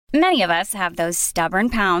Many of us have those stubborn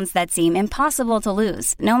pounds that seem impossible to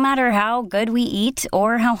lose, no matter how good we eat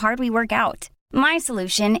or how hard we work out. My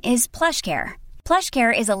solution is PlushCare.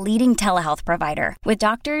 PlushCare is a leading telehealth provider with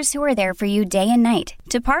doctors who are there for you day and night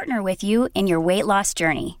to partner with you in your weight loss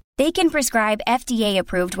journey. They can prescribe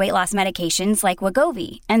FDA-approved weight loss medications like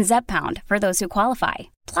Wegovy and Zepbound for those who qualify.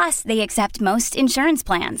 Plus, they accept most insurance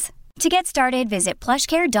plans. To get started, visit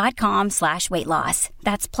plushcare.com/weightloss.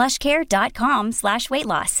 That's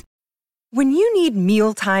plushcare.com/weightloss. When you need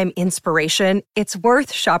mealtime inspiration, it's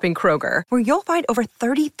worth shopping Kroger, where you'll find over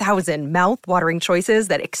 30,000 mouth-watering choices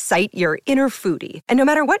that excite your inner foodie. And no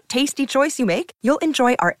matter what tasty choice you make, you'll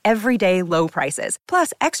enjoy our everyday low prices,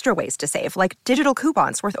 plus extra ways to save, like digital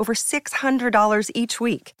coupons worth over $600 each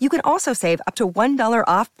week. You can also save up to $1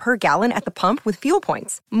 off per gallon at the pump with fuel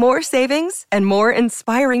points. More savings and more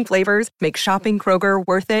inspiring flavors make shopping Kroger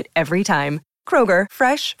worth it every time. Kroger,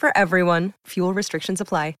 fresh for everyone. Fuel restrictions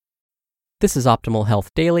apply. This is Optimal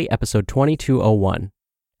Health Daily, episode 2201,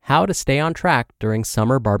 How to Stay on Track During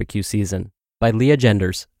Summer Barbecue Season by Leah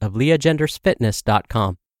Genders of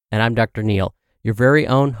leahgendersfitness.com. And I'm Dr. Neil, your very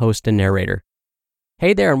own host and narrator.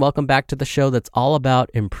 Hey there, and welcome back to the show that's all about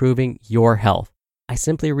improving your health. I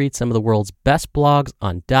simply read some of the world's best blogs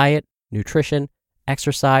on diet, nutrition,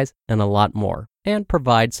 exercise, and a lot more, and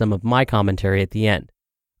provide some of my commentary at the end.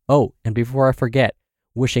 Oh, and before I forget,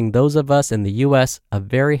 wishing those of us in the U.S. a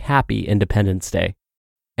very happy Independence Day.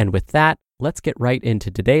 And with that, let's get right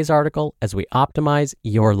into today's article as we optimize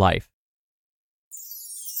your life.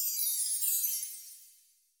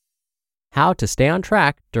 How to Stay on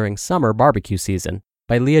Track During Summer Barbecue Season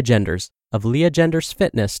by Leah Genders of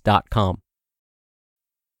leahgendersfitness.com.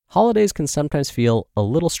 Holidays can sometimes feel a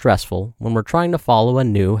little stressful when we're trying to follow a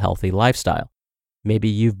new healthy lifestyle. Maybe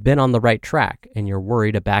you've been on the right track and you're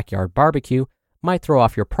worried a backyard barbecue might throw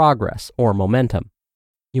off your progress or momentum.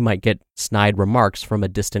 You might get snide remarks from a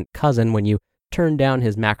distant cousin when you turn down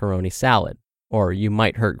his macaroni salad, or you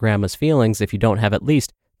might hurt grandma's feelings if you don't have at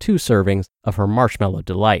least 2 servings of her marshmallow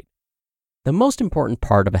delight. The most important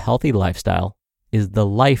part of a healthy lifestyle is the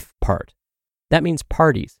life part. That means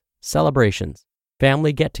parties, celebrations,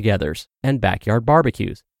 family get-togethers, and backyard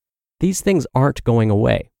barbecues. These things aren't going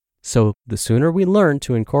away, so the sooner we learn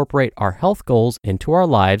to incorporate our health goals into our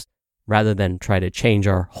lives rather than try to change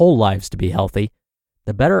our whole lives to be healthy,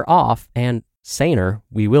 the better off and saner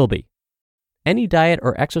we will be. Any diet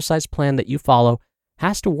or exercise plan that you follow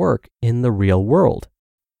has to work in the real world.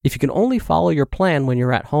 If you can only follow your plan when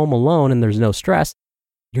you're at home alone and there's no stress,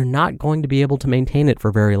 you're not going to be able to maintain it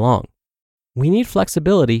for very long. We need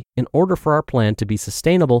flexibility in order for our plan to be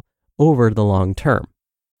sustainable over the long term.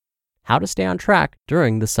 How to stay on track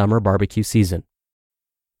during the summer barbecue season.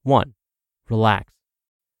 1. Relax.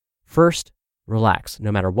 First, relax.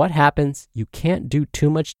 No matter what happens, you can't do too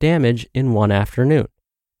much damage in one afternoon.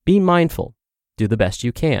 Be mindful. Do the best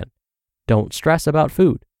you can. Don't stress about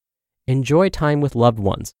food. Enjoy time with loved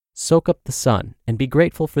ones. Soak up the sun and be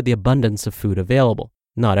grateful for the abundance of food available.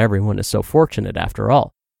 Not everyone is so fortunate after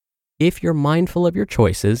all. If you're mindful of your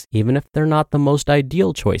choices, even if they're not the most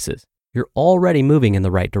ideal choices, you're already moving in the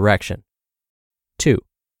right direction. 2.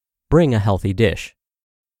 Bring a healthy dish.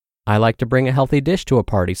 I like to bring a healthy dish to a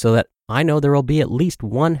party so that I know there will be at least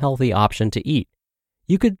one healthy option to eat.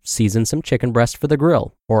 You could season some chicken breast for the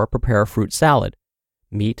grill or prepare a fruit salad.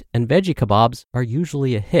 Meat and veggie kebabs are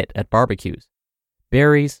usually a hit at barbecues.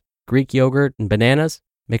 Berries, Greek yogurt, and bananas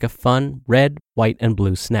make a fun red, white, and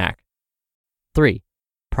blue snack. 3.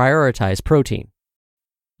 Prioritize protein.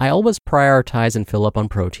 I always prioritize and fill up on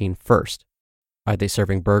protein first. Are they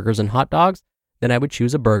serving burgers and hot dogs? Then I would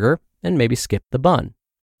choose a burger and maybe skip the bun.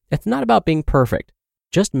 It's not about being perfect,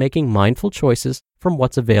 just making mindful choices from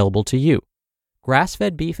what's available to you.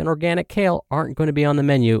 Grass-fed beef and organic kale aren't going to be on the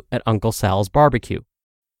menu at Uncle Sal's barbecue.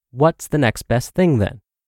 What's the next best thing then?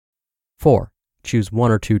 4. Choose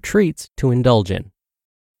 1 or 2 treats to indulge in.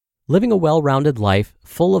 Living a well-rounded life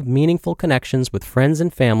full of meaningful connections with friends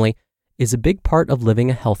and family is a big part of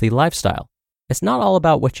living a healthy lifestyle. It's not all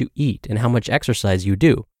about what you eat and how much exercise you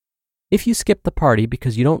do. If you skip the party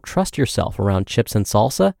because you don't trust yourself around chips and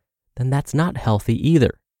salsa, then that's not healthy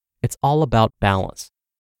either. It's all about balance.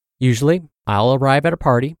 Usually, I'll arrive at a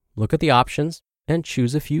party, look at the options, and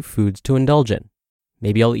choose a few foods to indulge in.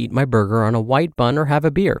 Maybe I'll eat my burger on a white bun or have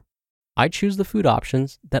a beer. I choose the food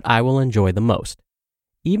options that I will enjoy the most.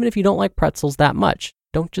 Even if you don't like pretzels that much,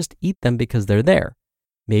 don't just eat them because they're there.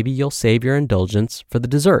 Maybe you'll save your indulgence for the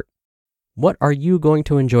dessert. What are you going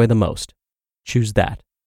to enjoy the most? Choose that.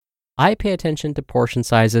 I pay attention to portion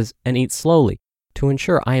sizes and eat slowly to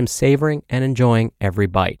ensure I am savoring and enjoying every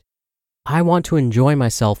bite. I want to enjoy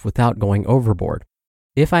myself without going overboard.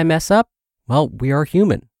 If I mess up, well, we are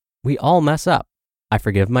human. We all mess up. I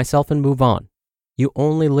forgive myself and move on. You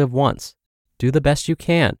only live once. Do the best you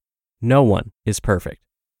can. No one is perfect.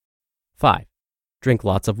 5. Drink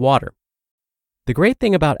lots of water. The great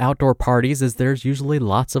thing about outdoor parties is there's usually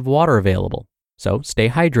lots of water available. So stay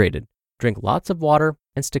hydrated, drink lots of water,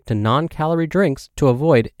 and stick to non-calorie drinks to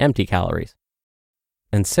avoid empty calories.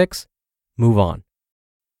 And 6, move on.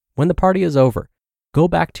 When the party is over, go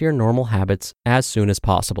back to your normal habits as soon as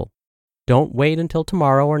possible. Don't wait until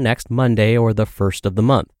tomorrow or next Monday or the first of the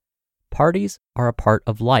month. Parties are a part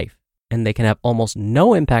of life, and they can have almost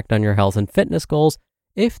no impact on your health and fitness goals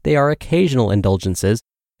if they are occasional indulgences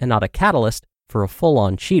and not a catalyst for a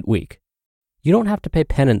full-on cheat week. You don't have to pay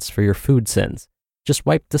penance for your food sins. Just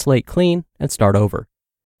wipe the slate clean and start over.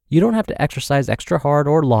 You don't have to exercise extra hard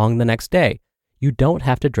or long the next day. You don't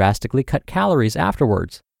have to drastically cut calories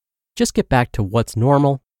afterwards. Just get back to what's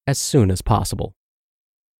normal as soon as possible.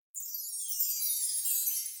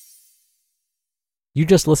 You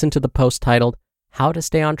just listened to the post titled, How to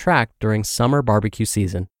Stay on Track During Summer Barbecue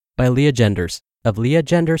Season by Leah Genders of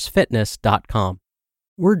leahgendersfitness.com.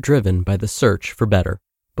 We're driven by the search for better,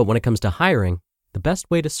 but when it comes to hiring, the best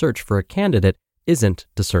way to search for a candidate isn't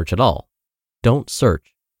to search at all. Don't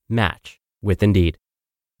search, match with Indeed.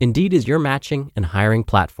 Indeed is your matching and hiring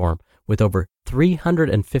platform with over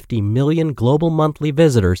 350 million global monthly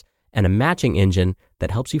visitors and a matching engine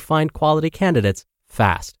that helps you find quality candidates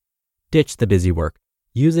fast. Ditch the busy work.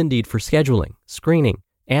 Use Indeed for scheduling, screening,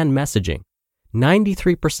 and messaging.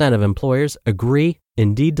 93% of employers agree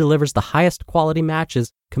Indeed delivers the highest quality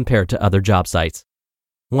matches compared to other job sites.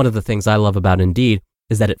 One of the things I love about Indeed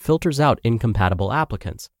is that it filters out incompatible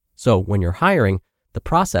applicants. So when you're hiring, the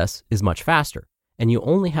process is much faster, and you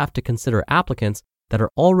only have to consider applicants that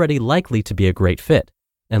are already likely to be a great fit.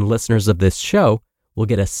 And listeners of this show will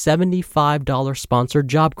get a $75 sponsored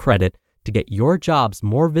job credit to get your jobs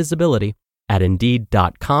more visibility at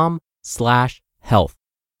Indeed.com/health.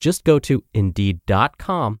 Just go to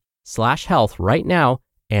Indeed.com/health right now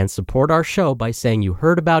and support our show by saying you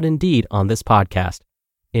heard about Indeed on this podcast.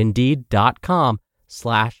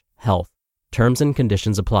 Indeed.com/health. Terms and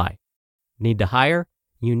conditions apply. Need to hire?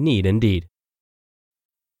 You need Indeed.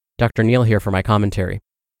 Dr. Neal here for my commentary.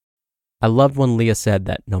 I loved when Leah said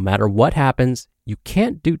that no matter what happens, you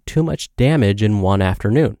can't do too much damage in one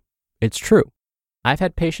afternoon. It's true. I've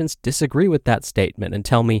had patients disagree with that statement and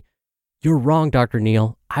tell me, "You're wrong, Dr.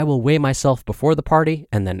 Neal. I will weigh myself before the party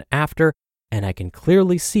and then after, and I can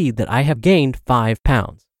clearly see that I have gained 5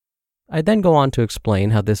 pounds. I then go on to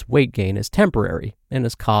explain how this weight gain is temporary and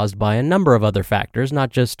is caused by a number of other factors,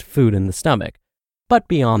 not just food in the stomach. But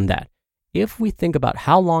beyond that, if we think about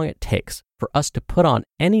how long it takes for us to put on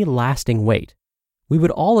any lasting weight, we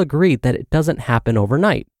would all agree that it doesn't happen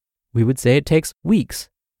overnight. We would say it takes weeks,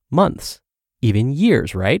 months, even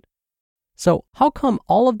years, right? So how come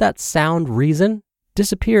all of that sound reason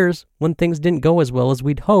disappears when things didn't go as well as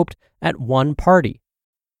we'd hoped at one party?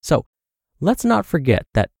 So let's not forget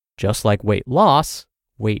that just like weight loss,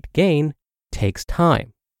 weight gain takes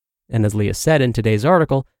time. And as Leah said in today's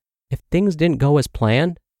article, if things didn't go as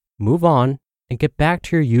planned, move on and get back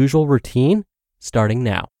to your usual routine starting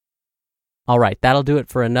now. All right, that'll do it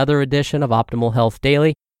for another edition of Optimal Health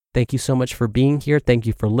Daily. Thank you so much for being here. Thank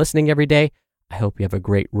you for listening every day. I hope you have a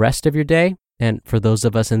great rest of your day. And for those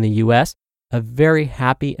of us in the U.S., a very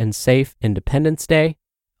happy and safe Independence Day.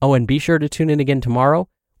 Oh, and be sure to tune in again tomorrow,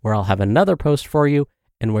 where I'll have another post for you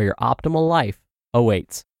and where your optimal life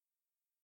awaits.